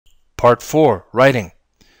Part 4, Writing.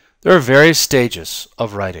 There are various stages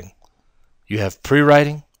of writing. You have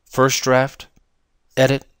pre-writing, first draft,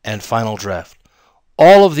 edit, and final draft.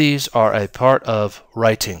 All of these are a part of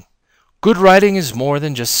writing. Good writing is more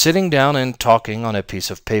than just sitting down and talking on a piece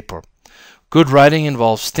of paper. Good writing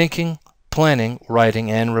involves thinking, planning, writing,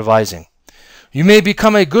 and revising. You may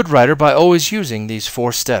become a good writer by always using these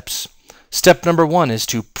 4 steps. Step number 1 is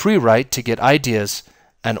to pre-write to get ideas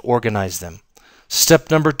and organize them.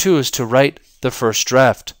 Step number 2 is to write the first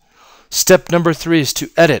draft. Step number 3 is to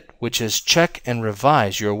edit, which is check and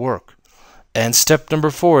revise your work. And step number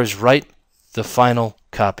 4 is write the final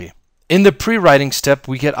copy. In the pre-writing step,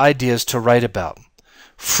 we get ideas to write about.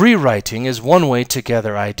 Free writing is one way to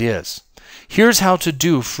gather ideas. Here's how to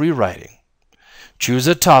do free writing. Choose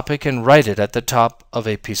a topic and write it at the top of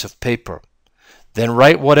a piece of paper. Then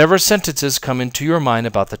write whatever sentences come into your mind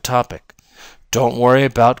about the topic. Don't worry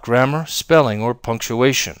about grammar, spelling, or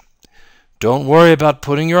punctuation. Don't worry about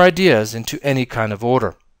putting your ideas into any kind of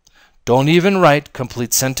order. Don't even write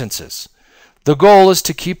complete sentences. The goal is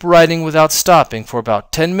to keep writing without stopping for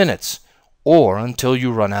about 10 minutes or until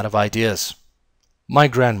you run out of ideas. My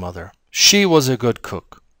grandmother, she was a good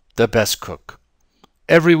cook, the best cook.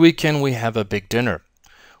 Every weekend we have a big dinner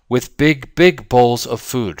with big bowls of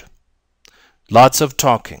food. Lots of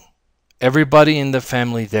talking. Everybody in the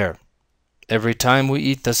family there. Every time we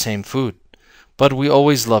eat the same food, but we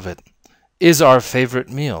always love it. Is our favorite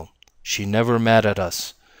meal. She never mad at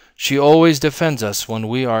us. She always defends us when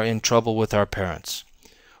we are in trouble with our parents.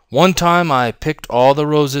 One time I picked all the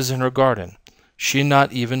roses in her garden. She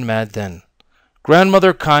not even mad then.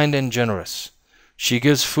 Grandmother kind and generous. She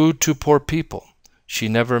gives food to poor people. She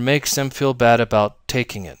never makes them feel bad about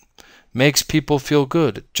taking it. Makes people feel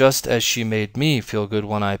good, just as she made me feel good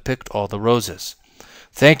when I picked all the roses.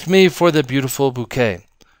 Thanked me for the beautiful bouquet.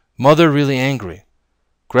 Mother really angry.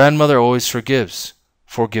 Grandmother always forgives.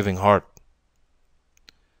 Forgiving heart.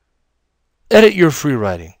 Edit your free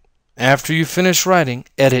writing. After you finish writing,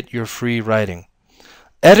 edit your free writing.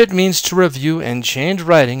 Edit means to review and change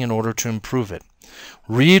writing in order to improve it.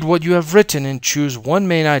 Read what you have written and choose one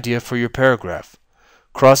main idea for your paragraph.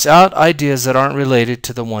 Cross out ideas that aren't related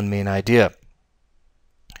to the one main idea.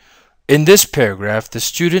 In this paragraph, the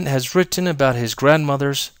student has written about his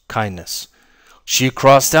grandmother's kindness. She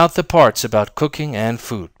crossed out the parts about cooking and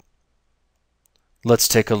food. Let's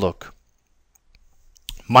take a look.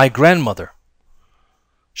 My grandmother.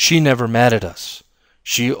 She never mad at us.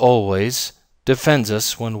 She always defends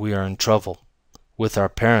us when we are in trouble with our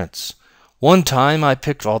parents. One time I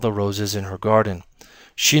picked all the roses in her garden.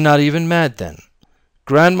 She not even mad then.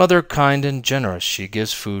 Grandmother kind and generous. She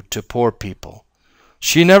gives food to poor people.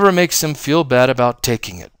 She never makes them feel bad about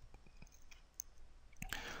taking it.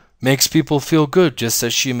 Makes people feel good just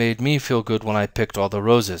as she made me feel good when I picked all the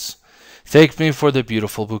roses. Thanked me for the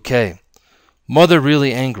beautiful bouquet. Mother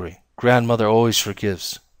really angry. Grandmother always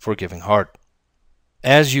forgives. Forgiving heart.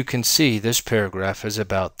 As you can see, this paragraph is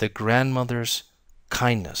about the grandmother's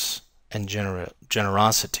kindness and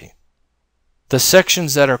generosity. The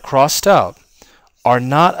sections that are crossed out are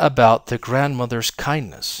not about the grandmother's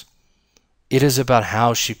kindness. It is about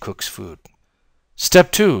how she cooks food.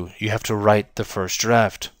 Step 2, you have to write the first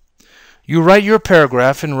draft. You write your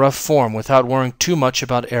paragraph in rough form without worrying too much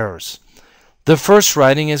about errors. The first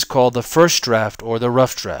writing is called the first draft or the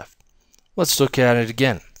rough draft. Let's look at it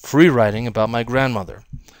again. Free writing about my grandmother.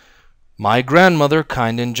 My grandmother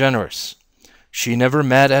kind and generous. She never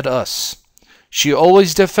mad at us. She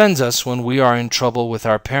always defends us when we are in trouble with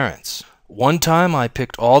our parents. One time I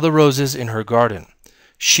picked all the roses in her garden.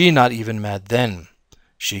 She not even mad then.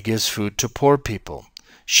 She gives food to poor people.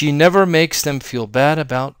 She never makes them feel bad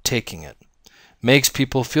about taking it. Makes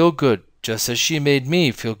people feel good, just as she made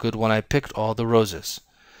me feel good when I picked all the roses.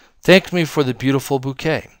 Thanked me for the beautiful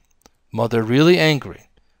bouquet. Mother really angry.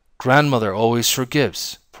 Grandmother always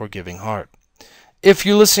forgives. Forgiving heart. If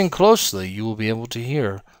you listen closely, you will be able to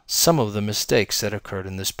hear some of the mistakes that occurred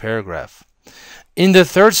in this paragraph. In the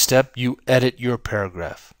third step, you edit your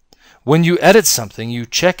paragraph. When you edit something, you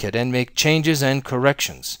check it and make changes and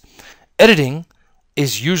corrections. Editing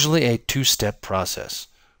is usually a 2-step process.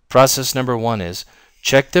 Process number 1 is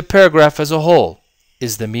check the paragraph as a whole.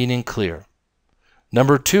 Is the meaning clear?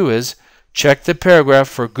 Number 2 is check the paragraph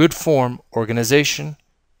for good form, organization,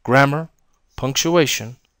 grammar,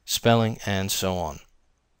 punctuation, spelling, and so on.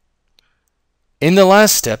 In the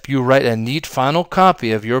last step, you write a neat final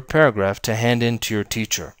copy of your paragraph to hand in to your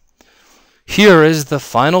teacher. Here is the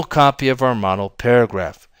final copy of our model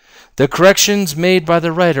paragraph. The corrections made by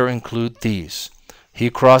the writer include these. He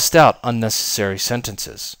crossed out unnecessary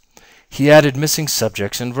sentences. He added missing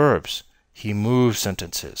subjects and verbs. He moved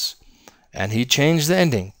sentences. and he changed the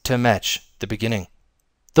ending to match the beginning.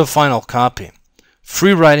 The final copy.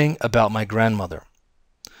 Free writing about my grandmother.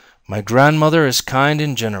 My grandmother is kind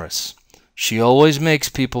and generous. She always makes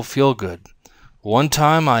people feel good. One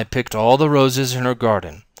time I picked all the roses in her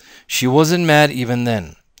garden. She wasn't mad even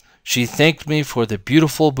then. She thanked me for the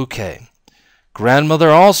beautiful bouquet. Grandmother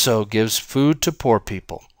also gives food to poor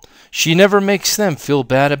people. She never makes them feel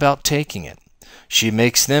bad about taking it. She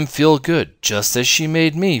makes them feel good, just as she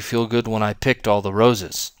made me feel good when I picked all the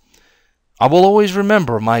roses. I will always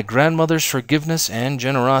remember my grandmother's forgiveness and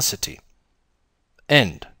generosity.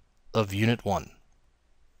 End of Unit 1.